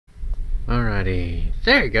Alrighty,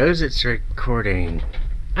 there it goes, it's recording.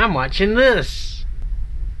 I'm watching this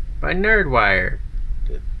by Nerdwire.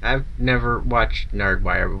 I've never watched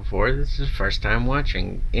Nerdwire before. This is the first time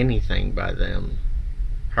watching anything by them.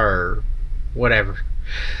 Her. Whatever.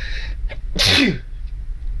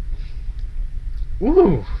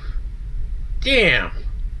 Ooh. Damn.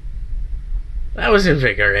 That was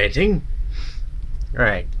invigorating.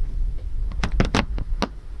 Alright.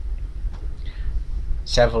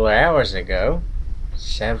 Several hours ago,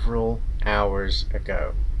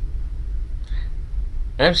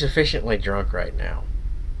 I'm sufficiently drunk right now.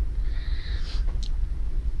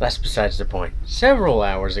 That's besides the point. Several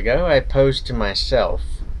hours ago, I posed to myself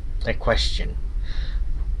a question.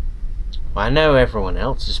 Well, I know everyone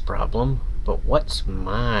else's problem, but what's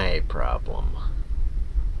my problem?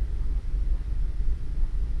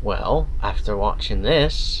 Well, after watching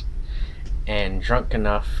this, and drunk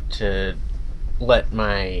enough to let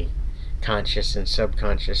my conscious and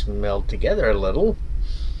subconscious meld together a little,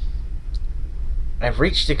 I've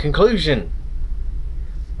reached a conclusion.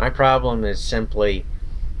 My problem is simply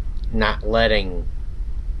not letting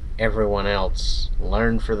everyone else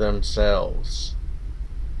learn for themselves.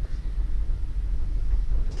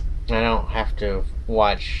 I don't have to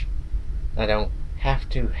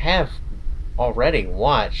have already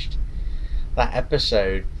watched that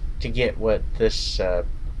episode to get what this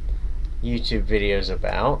YouTube video's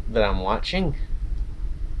about that I'm watching.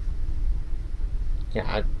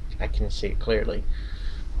 Yeah, I can see it clearly.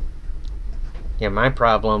 Yeah, my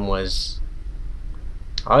problem was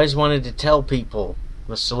I always wanted to tell people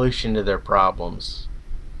the solution to their problems,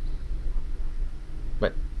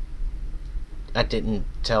 but I didn't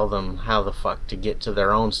tell them how the fuck to get to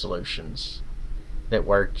their own solutions that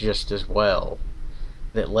worked just as well,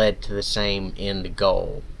 that led to the same end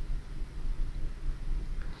goal.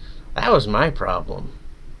 That was my problem.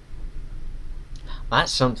 That's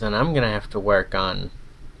something I'm gonna have to work on.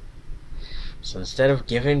 So instead of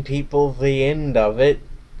giving people the end of it,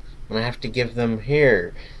 I'm gonna have to give them,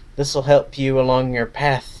 here, this will help you along your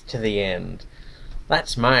path to the end.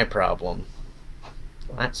 That's my problem.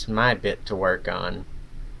 That's my bit to work on.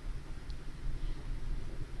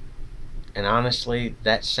 And honestly,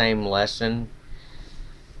 that same lesson,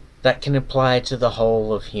 that can apply to the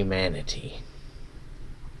whole of humanity.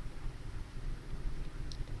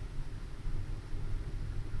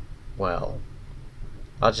 Well,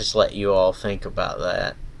 I'll just let you all think about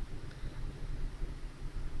that.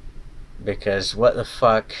 Because what the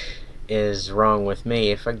fuck is wrong with me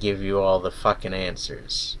if I give you all the fucking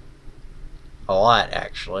answers? A lot,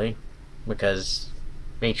 actually. Because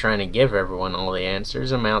me trying to give everyone all the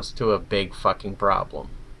answers amounts to a big fucking problem.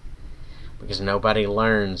 Because nobody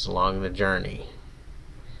learns along the journey.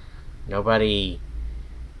 Nobody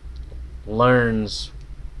learns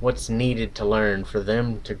what's needed to learn for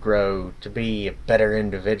them to grow to be a better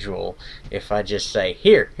individual if I just say,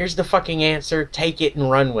 here's the fucking answer, take it and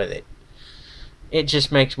run with it. It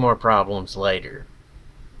just makes more problems later.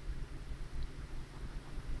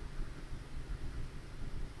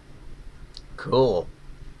 Cool.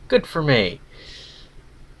 Good for me.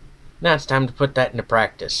 Now it's time to put that into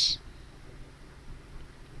practice.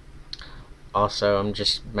 Also, I'm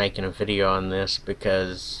just making a video on this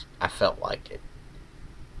because I felt like it.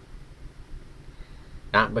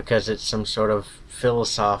 Not because it's some sort of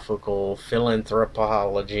philosophical,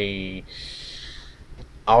 philanthropology,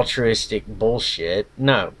 altruistic bullshit.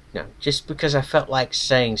 No. Just because I felt like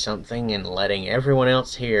saying something and letting everyone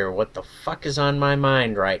else hear what the fuck is on my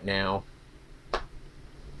mind right now.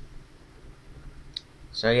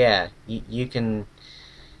 So yeah, you can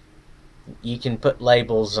put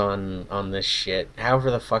labels on this shit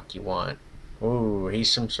however the fuck you want. Ooh,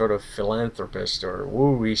 he's some sort of philanthropist, or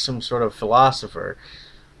ooh, he's some sort of philosopher.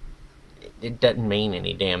 It doesn't mean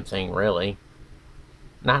any damn thing, really.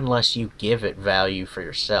 Not unless you give it value for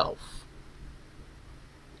yourself.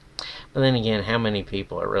 But then again, how many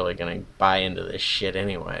people are really going to buy into this shit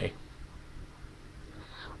anyway?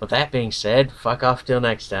 With that being said, fuck off till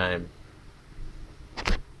next time.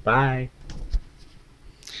 Bye.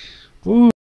 Ooh.